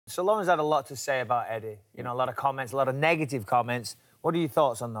So Lauren's had a lot to say about Eddie. You know, a lot of comments, a lot of negative comments. What are your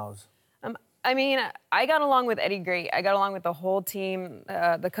thoughts on those? I mean, I got along with Eddie great. I got along with the whole team,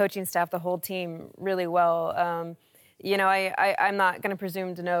 the coaching staff, the whole team really well. You know, I'm not going to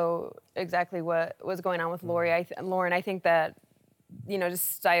presume to know exactly what was going on with Lauren. I think that, you know,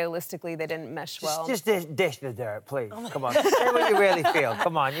 just stylistically, they didn't mesh well. Just dish the dirt, please. Come on, say what you really feel.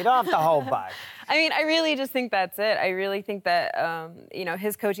 Come on, you don't have to hold back. I mean, I really just think that's it. I really think that, you know,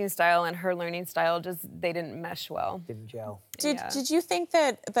 his coaching style and her learning style, they didn't mesh well. Didn't gel. Did you think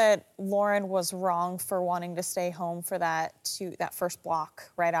that Lauren was wrong for wanting to stay home for that first block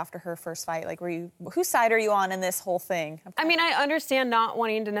right after her first fight? Like, whose side are you on in this whole thing? I mean, I understand not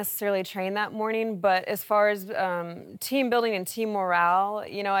wanting to necessarily train that morning, but as far as team building and team morale,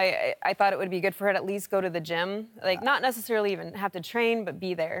 you know, I thought it would be good for her to at least go to the gym. Like, not necessarily even have to train, but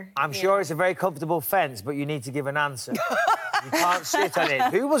be there. I'm sure it's a very comfortable fence, but you need to give an answer. You can't sit on it.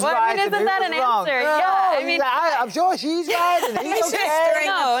 Who was right I mean, and isn't who that was an wrong? answer? No, Yeah, I mean, I'm sure she's right and he's okay.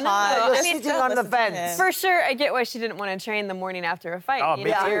 No. You're I mean, sitting on the fence. For sure, I get why she didn't want to train the morning after a fight. Oh, you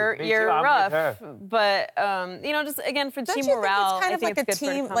me know, too. You're I'm rough, with her. but you know, just again for Don't team you morale, think it's kind of like a good for her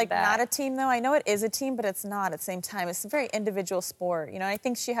to team, come like back. not a team though? I know it is a team, but it's not at the same time. It's a very individual sport. You know, I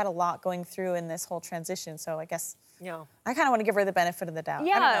think she had a lot going through in this whole transition. So I guess I kind of want to give her the benefit of the doubt. I don't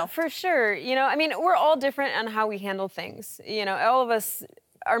Yeah, know. for sure. You know, I mean, we're all different on how we handle things. You know, all of us,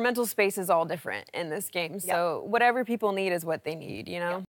 our mental space is all different in this game. So whatever people need is what they need. You know.